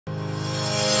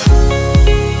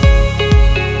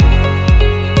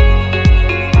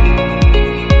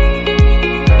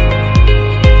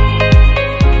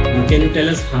you tell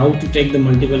us how to take the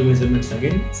multiple measurements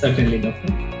again? Certainly,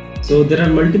 doctor. So there are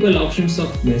multiple options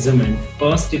of measurement.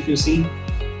 First, if you see,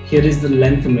 here is the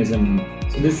length measurement.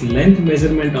 So this length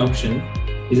measurement option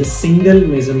is a single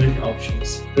measurement option,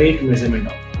 straight measurement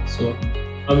option. So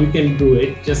how you can do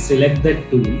it, just select that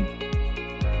tool,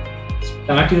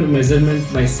 start your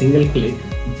measurement by single click,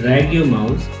 drag your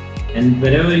mouse, and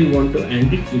wherever you want to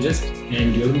end it, you just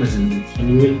end your measurement, and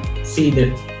you will see that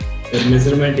your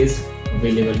measurement is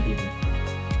available here.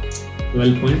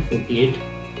 12.48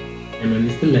 mm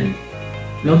is the length.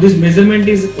 Now this measurement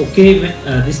is okay.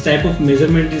 This type of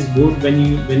measurement is good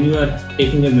when you are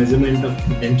taking a measurement of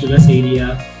the dentulous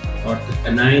area or the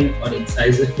canine or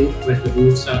incisor tip where the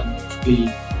roots are mostly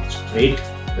straight.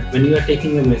 But when you are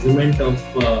taking a measurement of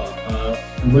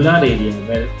molar area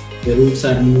where the roots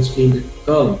are mostly in the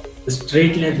curve, the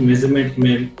straight length measurement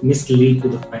may mislead to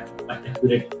the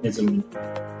accurate measurement.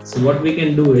 So what we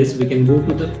can do is we can go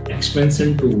to the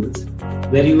expansion tools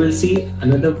where you will see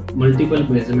another multiple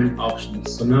measurement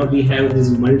options. So now we have this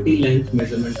multi-length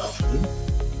measurement option.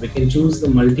 We can choose the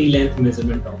multi-length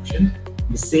measurement option.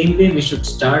 The same way we should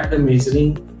start the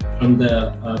measuring from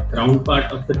the crown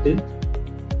part of the tip.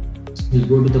 We'll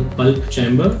go to the pulp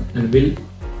chamber and we'll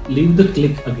leave the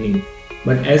click again.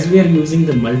 But as we are using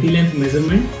the multi-length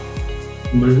measurement,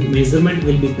 measurement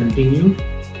will be continued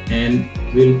and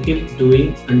we'll keep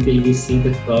doing until we see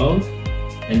the curve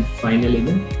and finally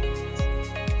the.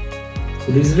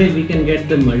 So this way we can get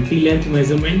the multi-length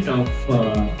measurement of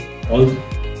all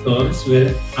curves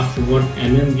where after what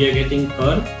mm we are getting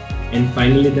curve, and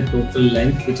finally the total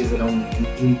length, which is around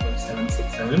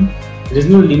 19.76 mm. There is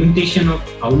no limitation of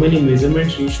how many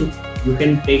measurements you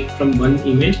can take from one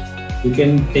image. You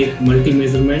can take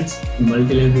multi-length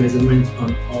measurements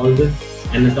on all the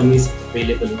anatomies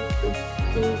available in the field.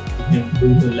 So you can do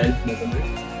the length measurement